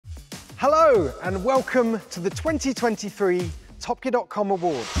Hello and welcome to the 2023 TopGear.com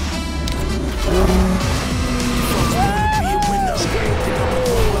Awards.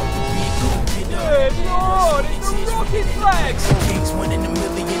 Good Lord, it's the rocket flags!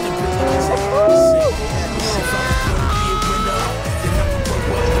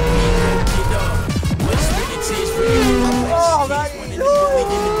 Oh, that is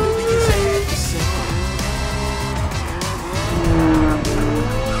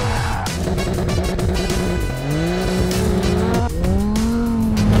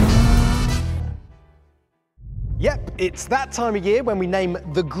Yep, it's that time of year when we name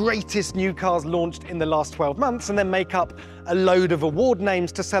the greatest new cars launched in the last 12 months and then make up a load of award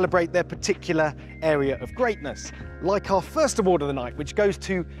names to celebrate their particular area of greatness. Like our first award of the night, which goes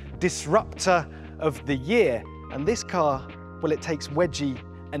to Disruptor of the Year. And this car, well, it takes wedgy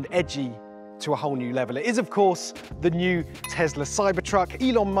and edgy to a whole new level. It is, of course, the new Tesla Cybertruck,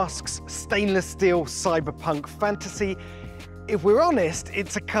 Elon Musk's stainless steel cyberpunk fantasy. If we're honest,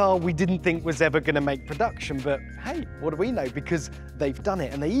 it's a car we didn't think was ever going to make production, but hey, what do we know? Because they've done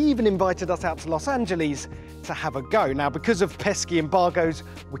it, and they even invited us out to Los Angeles to have a go. Now, because of pesky embargoes,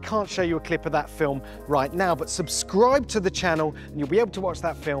 we can't show you a clip of that film right now, but subscribe to the channel and you'll be able to watch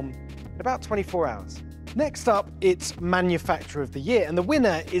that film in about 24 hours. Next up, it's Manufacturer of the Year, and the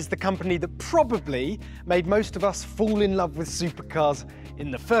winner is the company that probably made most of us fall in love with supercars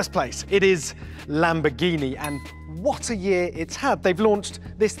in the first place. It is Lamborghini, and what a year it's had. They've launched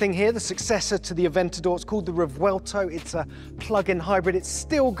this thing here, the successor to the Aventador. It's called the Revuelto. It's a plug-in hybrid. It's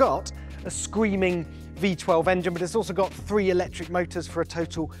still got a screaming V12 engine, but it's also got 3 electric motors for a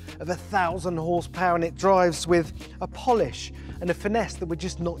total of 1,000 horsepower, and it drives with a polish and a finesse that we're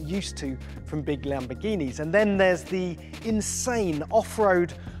just not used to from big Lamborghinis. And then there's the insane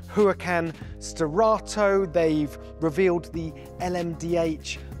off-road Huracan Sterato. They've revealed the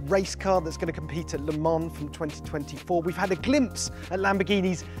LMDH race car that's going to compete at Le Mans from 2024. We've had a glimpse at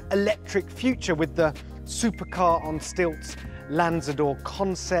Lamborghini's electric future with the supercar on stilts Lanzador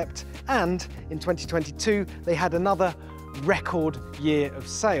concept, and in 2022 they had another record year of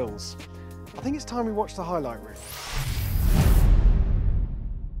sales. I think it's time we watch the highlight reel.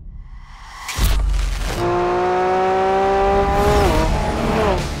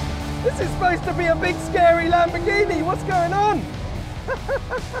 This is supposed to be a big scary Lamborghini. What's going on?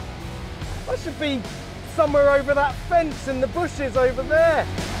 I should be somewhere over that fence in the bushes over there.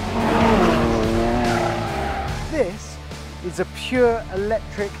 This is a pure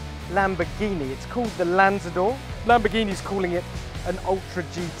electric Lamborghini. It's called the Lanzador. Lamborghini's calling it an Ultra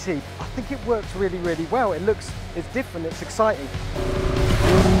GT. I think it works really, really well. It's different, it's exciting.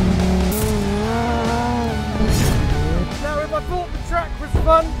 Now, if I thought the track was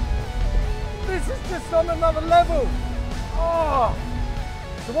fun, this is just on another level. Oh.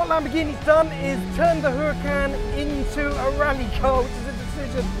 So what Lamborghini's done is turn the Huracan into a rally car, which is a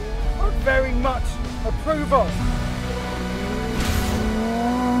decision I very much approve of.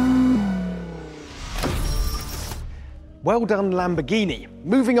 Well done, Lamborghini.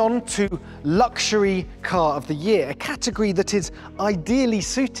 Moving on to Luxury Car of the Year, a category that is ideally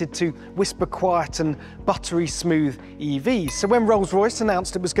suited to whisper quiet and buttery smooth EVs. So when Rolls-Royce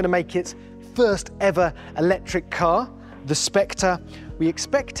announced it was going to make its first ever electric car, the Spectre, we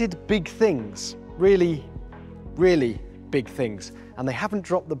expected big things, really, really big things, and they haven't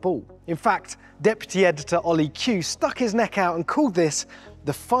dropped the ball. In fact, Deputy Editor Ollie Q stuck his neck out and called this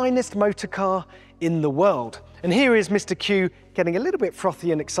the finest motor car in the world. And here is Mr. Q getting a little bit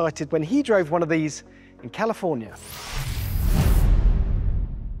frothy and excited when he drove one of these in California.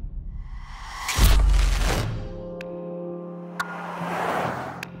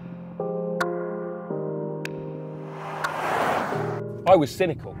 I was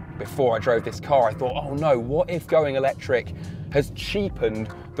cynical before I drove this car. I thought, oh no, what if going electric has cheapened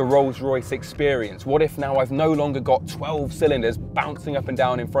the Rolls-Royce experience? What if now I've no longer got 12 cylinders bouncing up and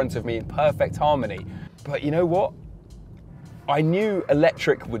down in front of me in perfect harmony? But you know what? I knew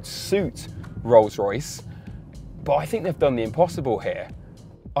electric would suit Rolls-Royce, but I think they've done the impossible here.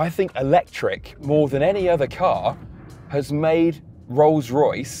 I think electric, more than any other car, has made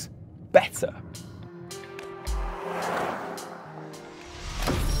Rolls-Royce better.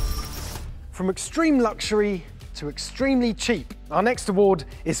 From extreme luxury to extremely cheap, our next award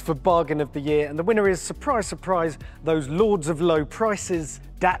is for Bargain of the Year, and the winner is, surprise, surprise, those lords of low prices,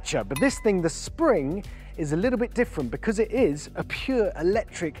 Dacia. But this thing, the Spring, is a little bit different because it is a pure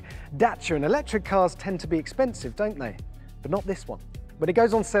electric Dacia, and electric cars tend to be expensive, don't they? But not this one. When it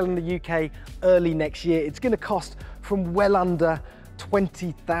goes on sale in the UK early next year, it's going to cost from well under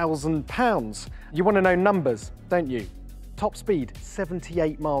 £20,000. You want to know numbers, don't you? top speed,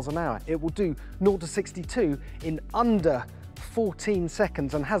 78 miles an hour. It will do 0 to 62 in under 14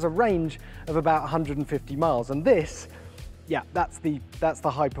 seconds and has a range of about 150 miles. And this, yeah, that's the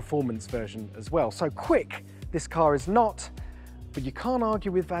high performance version as well. So quick, this car is not, but you can't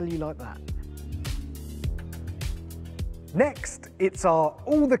argue with value like that. Next, it's our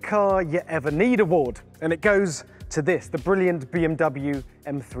All the Car You Ever Need award, and it goes to this, the brilliant BMW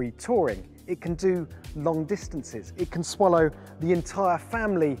M3 Touring. It can do long distances. It can swallow the entire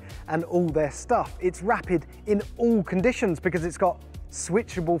family and all their stuff. It's rapid in all conditions because it's got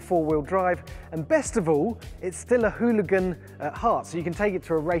switchable four-wheel drive, and best of all, it's still a hooligan at heart, so you can take it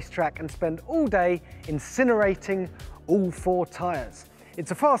to a racetrack and spend all day incinerating all four tyres.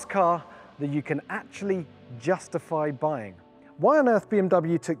 It's a fast car that you can actually justify buying. Why on earth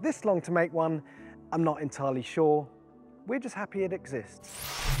BMW took this long to make one, I'm not entirely sure. We're just happy it exists.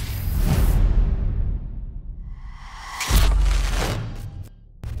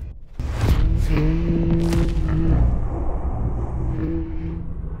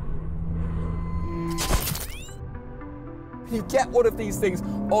 You get one of these things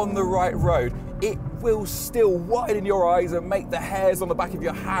on the right road, it will still widen your eyes and make the hairs on the back of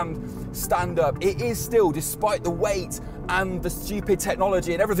your hand stand up. It is still, despite the weight and the stupid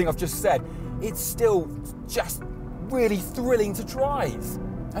technology and everything I've just said, it's still just really thrilling to drive.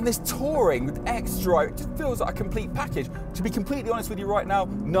 And this Touring with X-Drive, it just feels like a complete package. To be completely honest with you right now,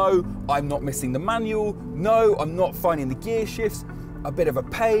 no, I'm not missing the manual. No, I'm not finding the gear shifts a bit of a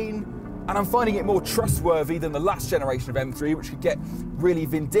pain. And I'm finding it more trustworthy than the last generation of M3, which could get really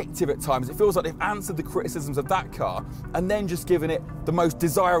vindictive at times. It feels like they've answered the criticisms of that car and then just given it the most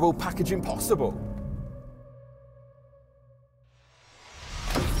desirable packaging possible.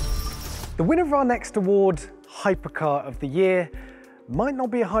 The winner of our next award, Hypercar of the Year, might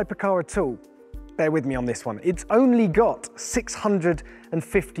not be a hypercar at all. Bear with me on this one. It's only got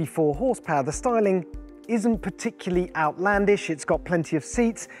 654 horsepower. The styling isn't particularly outlandish. It's got plenty of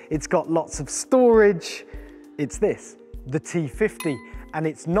seats. It's got lots of storage. It's this, the T50, and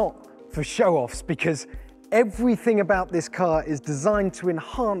it's not for show-offs because everything about this car is designed to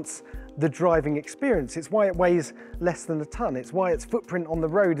enhance the driving experience. It's why it weighs less than a ton. It's why its footprint on the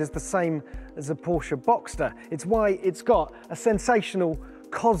road is the same as a Porsche Boxster. It's why it's got a sensational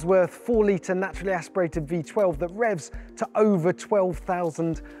Cosworth 4-litre naturally aspirated V12 that revs to over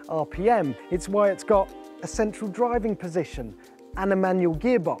 12,000 RPM. It's why it's got a central driving position and a manual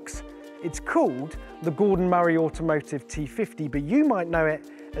gearbox. It's called the Gordon Murray Automotive T50, but you might know it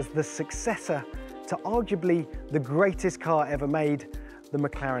as the successor to arguably the greatest car ever made, the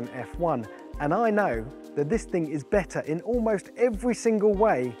McLaren F1. And I know that this thing is better in almost every single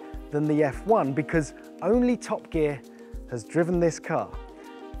way than the F1 because only Top Gear has driven this car.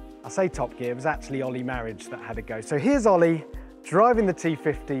 I say Top Gear, it was actually Ollie Marriage that had a go. So here's Ollie driving the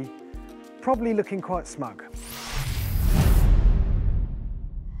T50, probably looking quite smug.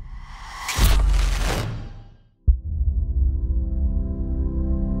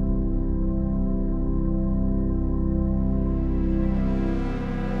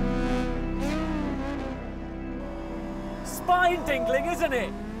 Spine-tingling, isn't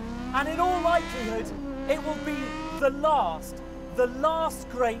it? And in all likelihood, it will be the last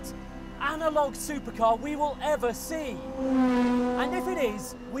great analog supercar we will ever see. And if it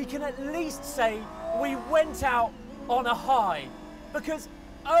is, we can at least say we went out on a high. Because,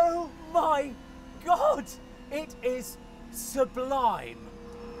 oh my God, it is sublime.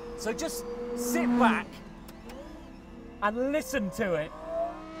 So just sit back and listen to it.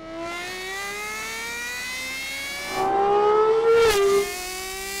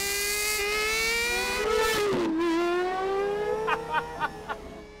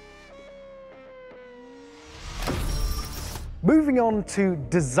 Moving on to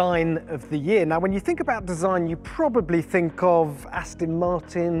design of the year. Now, when you think about design, you probably think of Aston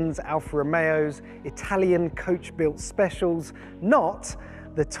Martins, Alfa Romeos, Italian coach-built specials, not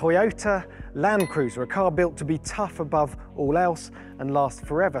the Toyota Land Cruiser, a car built to be tough above all else and last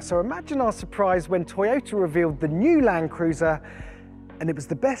forever. So imagine our surprise when Toyota revealed the new Land Cruiser, and it was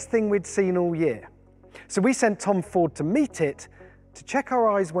the best thing we'd seen all year. So we sent Tom Ford to meet it to check our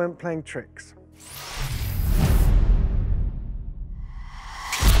eyes weren't playing tricks.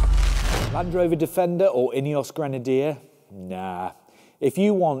 Land Rover Defender or Ineos Grenadier? Nah. If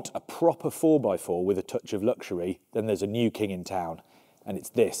you want a proper 4x4 with a touch of luxury, then there's a new king in town. And it's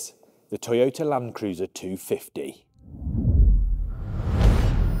this, the Toyota Land Cruiser 250.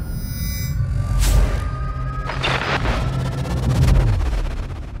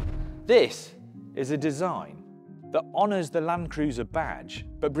 This is a design that honours the Land Cruiser badge,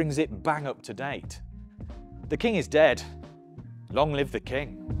 but brings it bang up to date. The king is dead, Long live the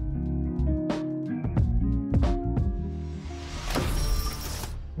king.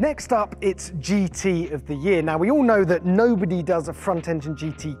 Next up, it's GT of the year. Now, we all know that nobody does a front-engine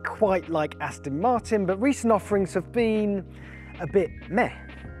GT quite like Aston Martin, but recent offerings have been a bit meh.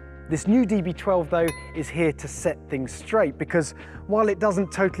 This new DB12, though, is here to set things straight, because while it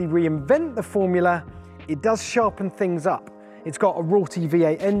doesn't totally reinvent the formula, it does sharpen things up. It's got a Rorty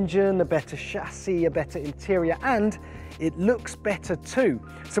V8 engine, a better chassis, a better interior, and it looks better too.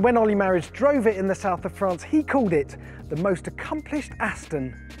 So when Ollie Marriage drove it in the south of France, he called it the most accomplished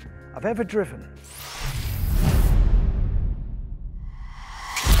Aston I've ever driven.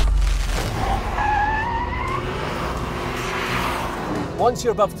 Once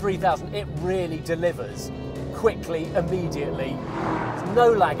you're above 3,000, it really delivers quickly, immediately. There's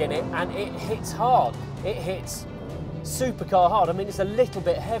no lag in it, and it hits hard. It hits supercar hard. I mean, it's a little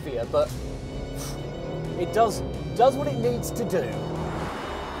bit heavier, but it does what it needs to do.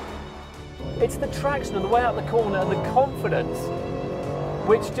 It's the traction and the way out the corner and the confidence,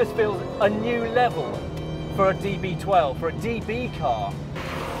 which just feels a new level for a DB12, for a DB car.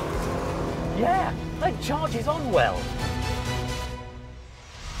 Yeah, it charges on well.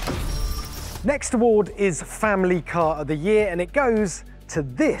 Next award is Family Car of the Year, and it goes to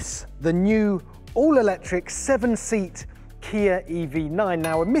this, the new all-electric 7-seat Kia EV9.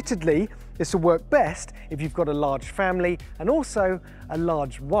 Now, admittedly, this will work best if you've got a large family and also a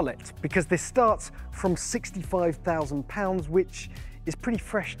large wallet, because this starts from £65,000, which is pretty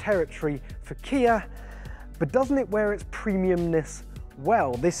fresh territory for Kia, but doesn't it wear its premiumness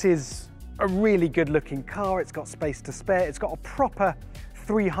well? This is a really good looking car. It's got space to spare. It's got a proper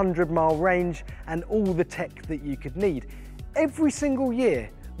 300-mile range and all the tech that you could need. Every single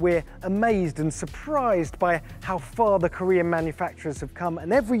year, we're amazed and surprised by how far the Korean manufacturers have come,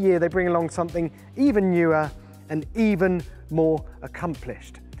 and every year they bring along something even newer and even more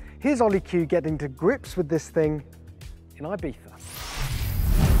accomplished. Here's Ollie Q getting to grips with this thing in Ibiza.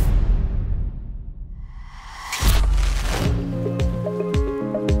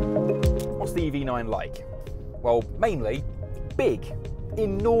 What's the EV9 like? Well, mainly big,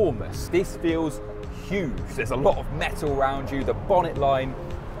 enormous. This feels huge. There's a lot of metal around you. The bonnet line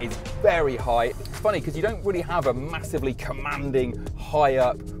is very high. It's funny because you don't really have a massively commanding high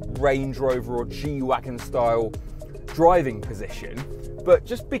up Range Rover or G-Wagon style driving position, but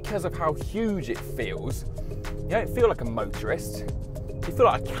just because of how huge it feels, you don't feel like a motorist, you feel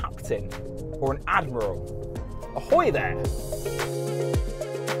like a captain or an admiral. Ahoy there!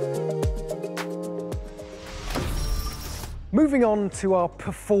 Moving on to our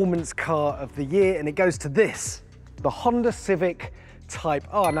performance car of the year, and it goes to this, the Honda Civic Type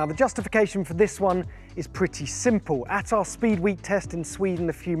R. Now, the justification for this one is pretty simple. At our Speed Week test in Sweden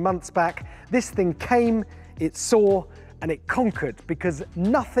a few months back, this thing came, it saw, and it conquered, because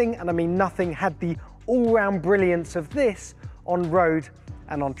nothing, and I mean nothing, had the all-round brilliance of this on road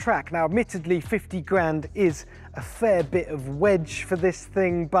and on track. Now, admittedly, 50 grand is a fair bit of wedge for this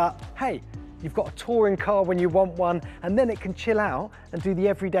thing, but hey, you've got a touring car when you want one, and then it can chill out and do the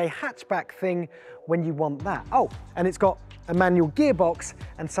everyday hatchback thing when you want that. Oh, and it's got a manual gearbox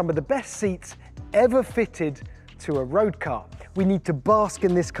and some of the best seats ever fitted to a road car. We need to bask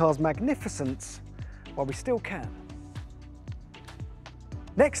in this car's magnificence while we still can.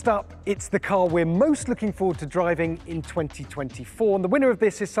 Next up, it's the car we're most looking forward to driving in 2024, and the winner of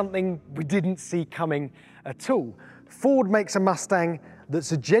this is something we didn't see coming at all. Ford makes a Mustang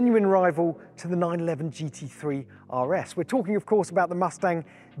that's a genuine rival to the 911 GT3 RS. We're talking, of course, about the Mustang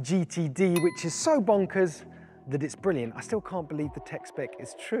GTD, which is so bonkers that it's brilliant. I still can't believe the tech spec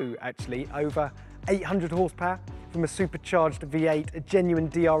is true, actually. Over 800 horsepower from a supercharged V8, a genuine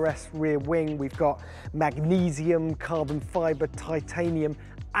DRS rear wing. We've got magnesium, carbon fiber, titanium,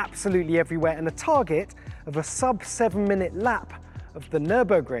 absolutely everywhere, and a target of a sub 7-minute lap of the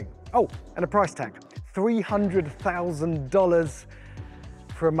Nürburgring. Oh, and a price tag, $300,000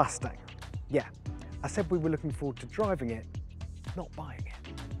 for a Mustang. Yeah, I said we were looking forward to driving it, not buying it.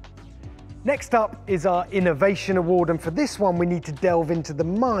 Next up is our Innovation Award, and for this one we need to delve into the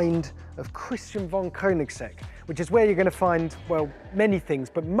mind of Christian von Koenigsegg, which is where you're going to find, well, many things,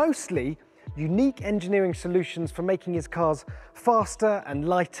 but mostly unique engineering solutions for making his cars faster and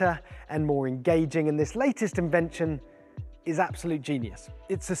lighter and more engaging, and this latest invention is absolute genius.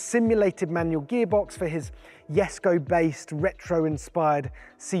 It's a simulated manual gearbox for his Jesko-based, retro-inspired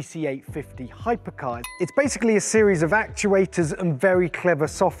CC850 Hypercar. It's basically a series of actuators and very clever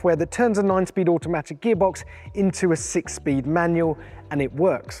software that turns a 9-speed automatic gearbox into a 6-speed manual, and it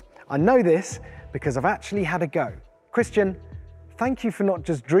works. I know this because I've actually had a go. Christian, thank you for not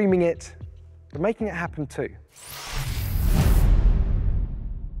just dreaming it, but making it happen too.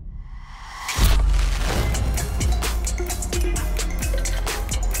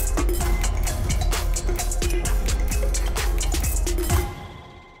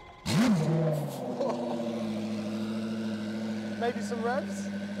 10 revs?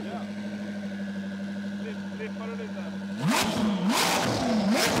 Yeah. Lift bara lite.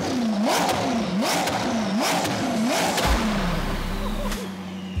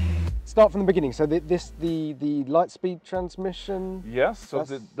 Start from the beginning. So the light speed transmission. Yes, so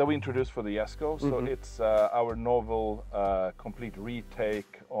that we introduced for the Esco. So it's our novel complete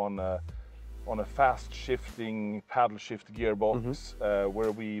retake on a fast shifting paddle shift gearbox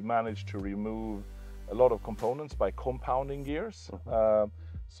where we managed to remove a lot of components by compounding gears.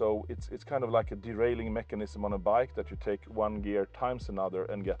 So it's kind of like a derailing mechanism on a bike that you take one gear times another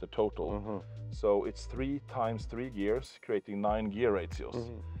and get a total. So it's 3 times 3 gears, creating 9 gear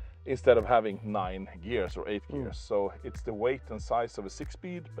ratios. Instead of having 9 gears or 8 gears. So it's the weight and size of a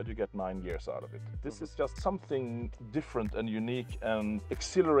 6-speed, but you get 9 gears out of it. This is just something different and unique and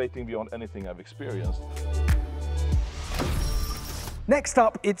exhilarating beyond anything I've experienced. Next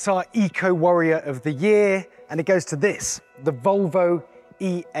up, it's our Eco Warrior of the Year, and it goes to this, the Volvo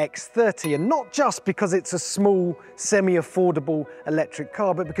EX30, and not just because it's a small, semi-affordable electric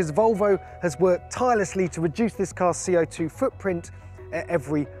car, but because Volvo has worked tirelessly to reduce this car's CO2 footprint at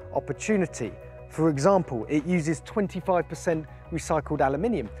every opportunity. For example, it uses 25% recycled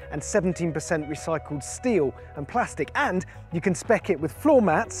aluminium and 17% recycled steel and plastic, and you can spec it with floor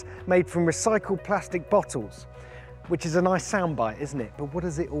mats made from recycled plastic bottles, which is a nice soundbite, isn't it? But what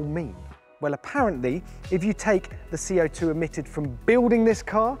does it all mean? Well, apparently, if you take the CO2 emitted from building this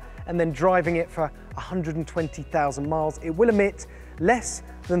car and then driving it for 120,000 miles, it will emit less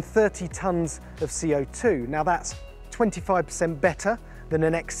than 30 tons of CO2. Now that's 25% better than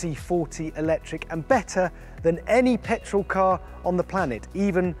an XC40 electric and better than any petrol car on the planet,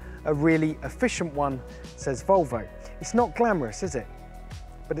 even a really efficient one, says Volvo. It's not glamorous, is it?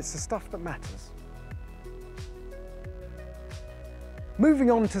 But it's the stuff that matters.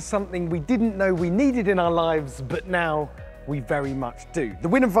 Moving on to something we didn't know we needed in our lives, but now we very much do. The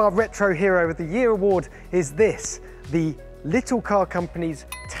winner of our Retro Hero of the Year award is this, the Little Car Company's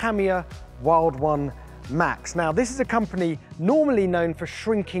Tamiya Wild One Max. Now, this is a company normally known for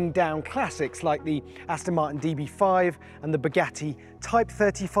shrinking down classics like the Aston Martin DB5 and the Bugatti Type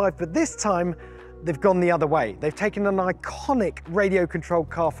 35, but this time they've gone the other way. They've taken an iconic radio-controlled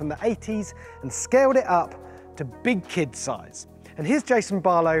car from the 80s and scaled it up to big kid size. And here's Jason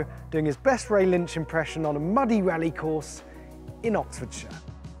Barlow doing his best Ray Lynch impression on a muddy rally course in Oxfordshire.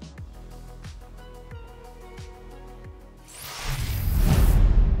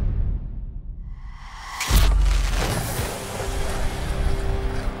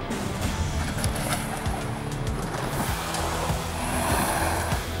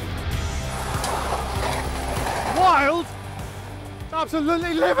 Wild!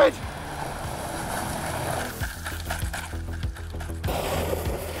 Absolutely livid!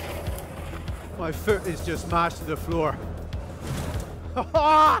 My foot is just mashed to the floor.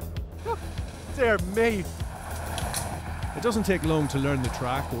 Dear me. It doesn't take long to learn the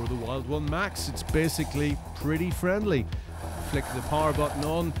track or the Wild One Max. It's basically pretty friendly. Flick the power button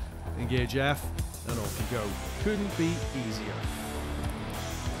on, engage F, and off you go. Couldn't be easier.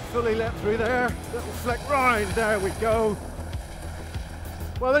 Fully let through there, little flick round, there we go.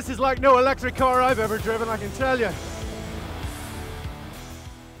 Well, this is like no electric car I've ever driven, I can tell you.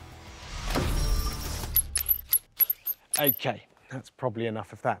 Okay, that's probably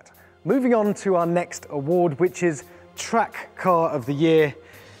enough of that. Moving on to our next award, which is Track Car of the Year,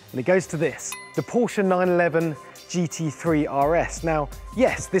 and it goes to this, the Porsche 911 GT3 RS. Now,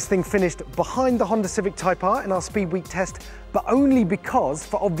 yes, this thing finished behind the Honda Civic Type R in our Speed Week test, but only because,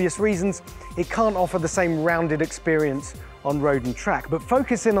 for obvious reasons, it can't offer the same rounded experience on road and track. But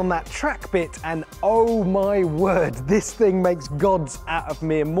focus in on that track bit and oh my word, this thing makes gods out of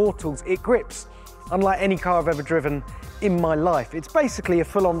mere mortals. It grips unlike any car I've ever driven in my life. It's basically a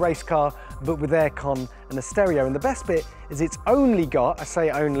full-on race car, but with aircon and a stereo. And the best bit is it's only got, I say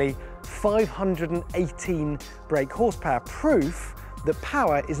only, 518 brake horsepower. Proof that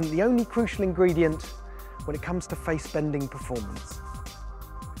power isn't the only crucial ingredient when it comes to face-bending performance.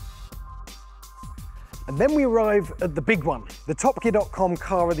 And then we arrive at the big one, the TopGear.com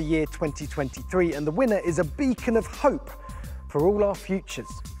Car of the Year 2023, and the winner is a beacon of hope for all our futures.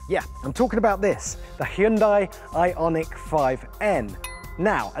 Yeah, I'm talking about this, the Hyundai Ioniq 5N.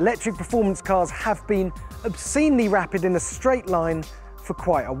 Now, electric performance cars have been obscenely rapid in a straight line for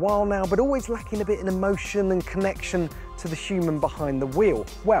quite a while now, but always lacking a bit in emotion and connection to the human behind the wheel.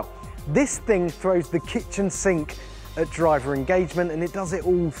 Well, this thing throws the kitchen sink at driver engagement, and it does it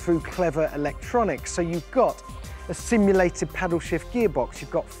all through clever electronics. So you've got a simulated paddle shift gearbox,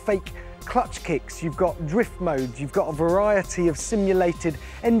 you've got fake clutch kicks, you've got drift modes, you've got a variety of simulated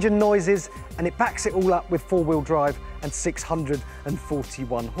engine noises, and it backs it all up with four-wheel drive and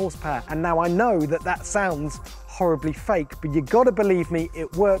 641 horsepower. And now I know that that sounds horribly fake, but you gotta believe me,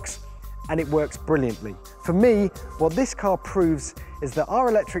 it works, and it works brilliantly. For me, what this car proves is that our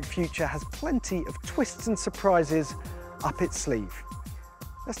electric future has plenty of twists and surprises up its sleeve.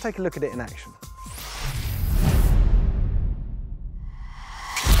 Let's take a look at it in action.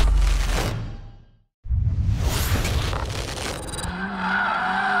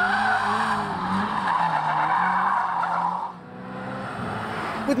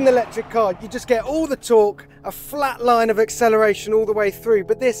 With an electric car, you just get all the torque, a flat line of acceleration all the way through,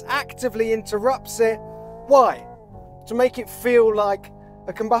 but this actively interrupts it. Why? To make it feel like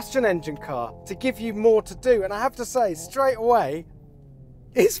a combustion engine car, to give you more to do. And I have to say, straight away,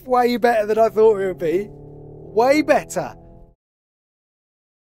 it's way better than I thought it would be. Way better.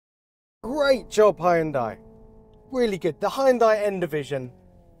 Great job, Hyundai. Really good. The Hyundai N Division,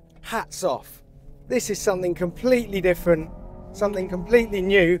 hats off. This is something completely different, something completely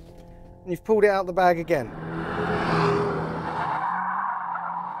new, and you've pulled it out of the bag again.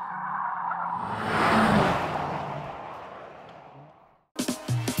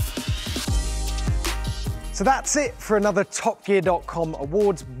 So that's it for another TopGear.com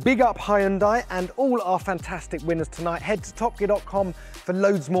awards. Big up Hyundai and all our fantastic winners tonight. Head to TopGear.com for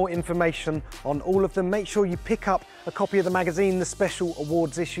loads more information on all of them. Make sure you pick up a copy of the magazine, the special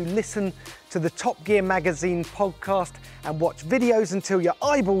awards issue. Listen to the Top Gear magazine podcast and watch videos until your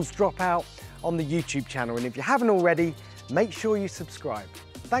eyeballs drop out on the YouTube channel. And if you haven't already, make sure you subscribe.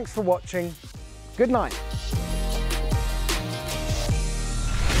 Thanks for watching. Good night.